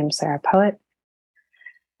it. I am Sarah Poet.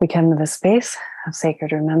 We come to the space of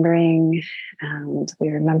sacred remembering, and we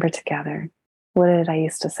remember together. What did I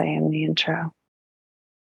used to say in the intro?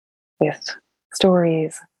 With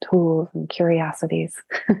stories, tools, and curiosities.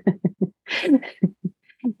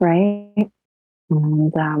 Right?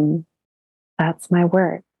 And that's my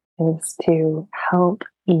work, is to help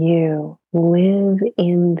you live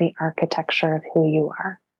in the architecture of who you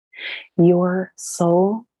are. Your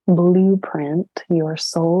soul blueprint, your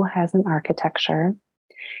soul has an architecture.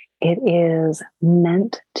 It is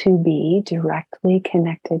meant to be directly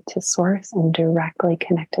connected to source and directly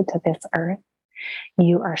connected to this earth.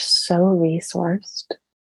 You are so resourced.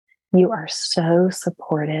 You are so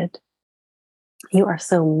supported. You are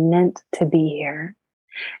so meant to be here.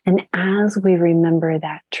 And as we remember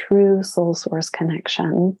that true soul source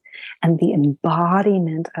connection and the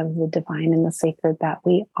embodiment of the divine and the sacred that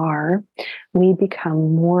we are, we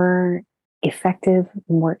become more effective,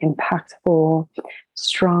 more impactful,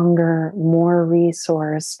 stronger, more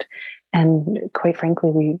resourced, and quite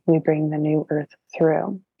frankly, we bring the new earth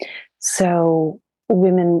through. So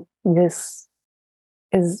women, this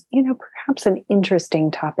is, perhaps an interesting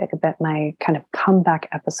topic, that my kind of comeback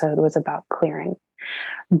episode was about clearing.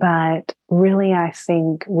 But really, I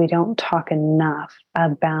think we don't talk enough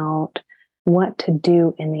about what to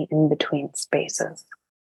do in the in between spaces.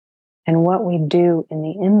 And what we do in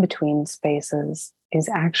the in between spaces is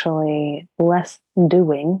actually less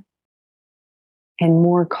doing and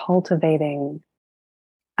more cultivating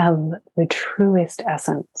of the truest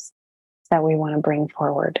essence that we want to bring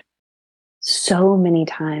forward. So many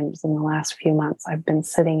times in the last few months, I've been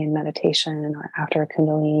sitting in meditation or after a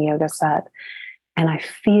Kundalini yoga set, and I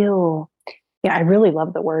feel, I really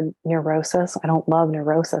love the word neurosis. I don't love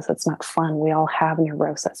neurosis. It's not fun. We all have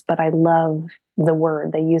neurosis, but I love the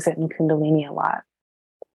word. They use it in Kundalini a lot.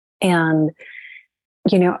 And,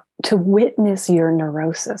 to witness your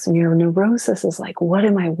neurosis is like, what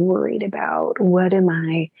am I worried about? What am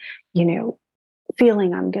I,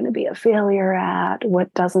 feeling I'm going to be a failure at?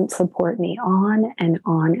 What doesn't support me? On and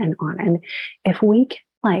on and on. And if we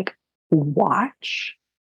can watch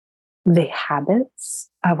the habits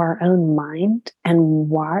of our own mind and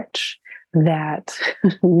watch that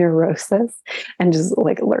neurosis and just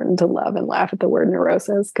learn to love and laugh at the word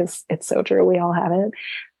neurosis, because it's so true. We all have it.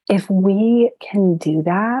 If we can do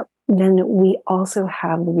that, then we also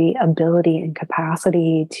have the ability and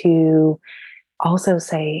capacity to also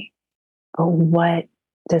say, oh, what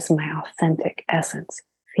does my authentic essence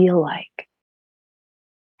feel like?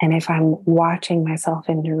 And if I'm watching myself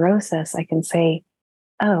in neurosis, I can say,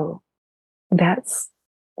 oh, that's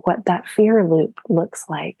what that fear loop looks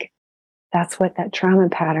like. That's what that trauma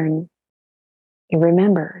pattern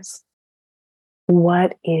remembers.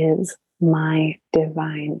 What is my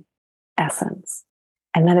divine essence?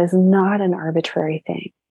 And that is not an arbitrary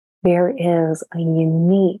thing. There is a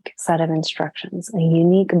unique set of instructions, a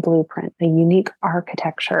unique blueprint, a unique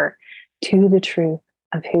architecture to the truth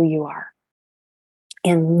of who you are.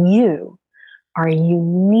 And you are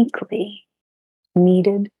uniquely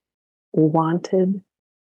needed, wanted.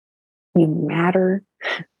 You matter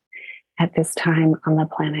at this time on the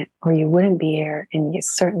planet, or you wouldn't be here, and you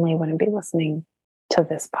certainly wouldn't be listening to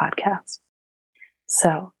this podcast.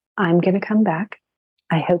 So I'm going to come back.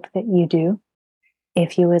 I hope that you do.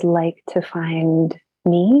 If you would like to find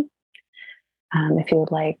me, if you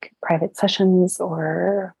would like private sessions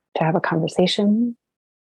or to have a conversation,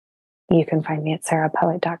 you can find me at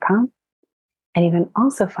sarahpoet.com. And you can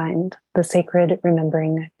also find the Sacred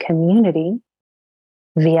Remembering community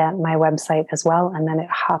via my website as well. And then it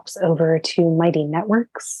hops over to Mighty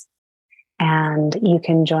Networks. And you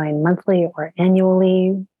can join monthly or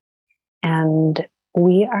annually. And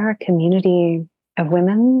we are a community of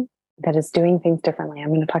women that is doing things differently. I'm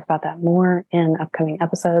going to talk about that more in upcoming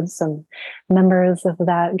episodes. Some members of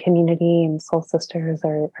that community and soul sisters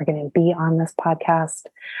are going to be on this podcast.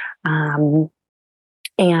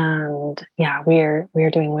 And yeah, we're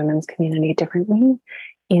doing women's community differently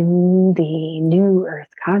in the new earth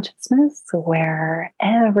consciousness, where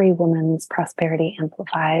every woman's prosperity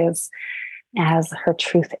amplifies as her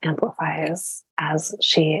truth amplifies, as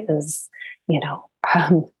she is,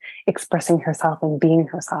 expressing herself and being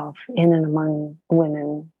herself in and among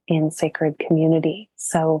women in sacred community.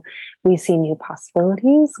 So we see new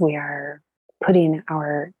possibilities. We are putting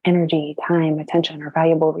our energy, time, attention, our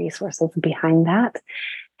valuable resources behind that.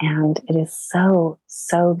 And it is so,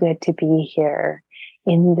 so good to be here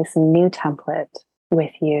in this new template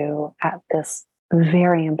with you at this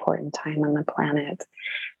very important time on the planet,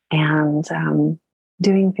 and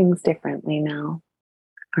doing things differently now,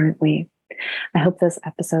 aren't we? I hope this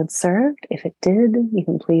episode served. If it did, you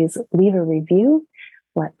can please leave a review,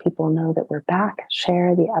 let people know that we're back,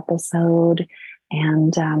 share the episode,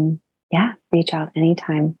 and reach out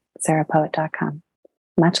anytime, sarahpoet.com.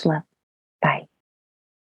 Much love. Bye.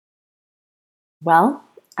 Well,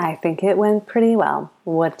 I think it went pretty well.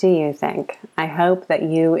 What do you think? I hope that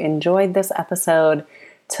you enjoyed this episode,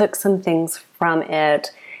 took some things from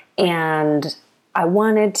it, and I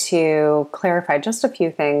wanted to clarify just a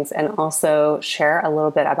few things and also share a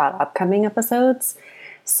little bit about upcoming episodes.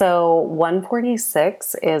 So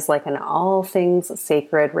 146 is like an all things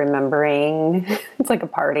sacred remembering. It's like a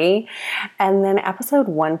party. And then episode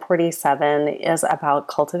 147 is about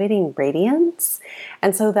cultivating radiance.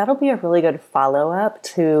 And so that'll be a really good follow-up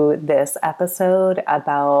to this episode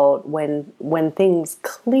about when things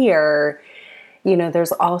clear.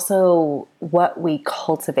 There's also what we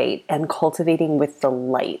cultivate and cultivating with the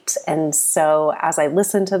light. And so as I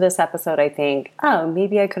listen to this episode, I think, oh,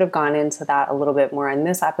 maybe I could have gone into that a little bit more in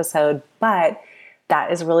this episode, but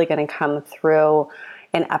that is really going to come through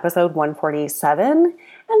in episode 147. And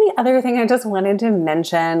the other thing I just wanted to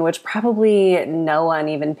mention, which probably no one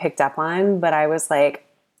even picked up on, but I was like,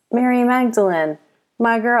 Mary Magdalene,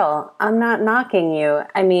 My girl, I'm not knocking you.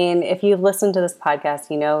 I mean, if you've listened to this podcast,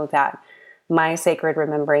 you know that my sacred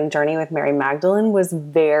remembering journey with Mary Magdalene was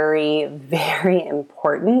very, very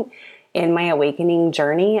important in my awakening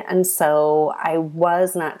journey. And so I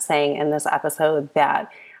was not saying in this episode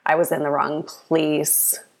that I was in the wrong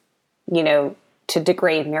place, to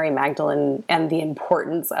degrade Mary Magdalene and the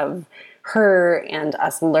importance of her and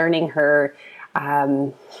us learning her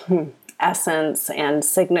essence and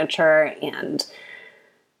signature and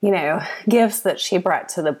gifts that she brought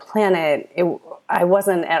to the planet. I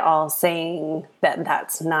wasn't at all saying that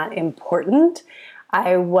that's not important.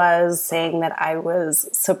 I was saying that I was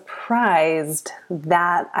surprised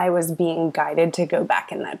that I was being guided to go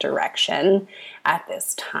back in that direction at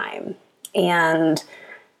this time. And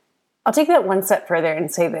I'll take that one step further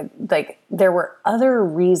and say that there were other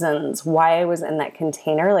reasons why I was in that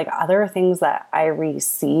container, like other things that I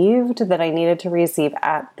received that I needed to receive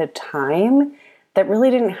at the time that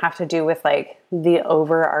really didn't have to do with the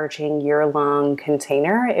overarching year-long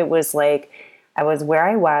container. It was I was where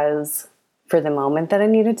I was for the moment that I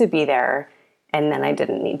needed to be there, and then I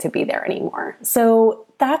didn't need to be there anymore. So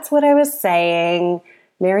that's what I was saying.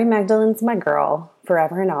 Mary Magdalene's my girl,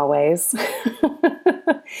 forever and always.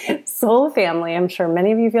 Soul family, I'm sure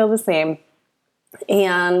many of you feel the same.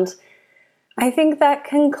 And I think that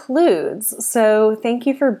concludes. So thank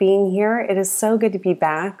you for being here. It is so good to be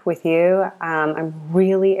back with you. I'm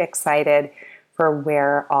really excited for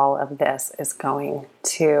where all of this is going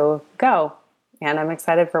to go. And I'm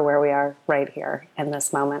excited for where we are right here in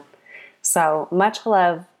this moment. So much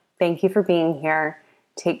love. Thank you for being here.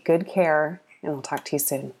 Take good care, and I'll talk to you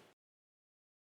soon.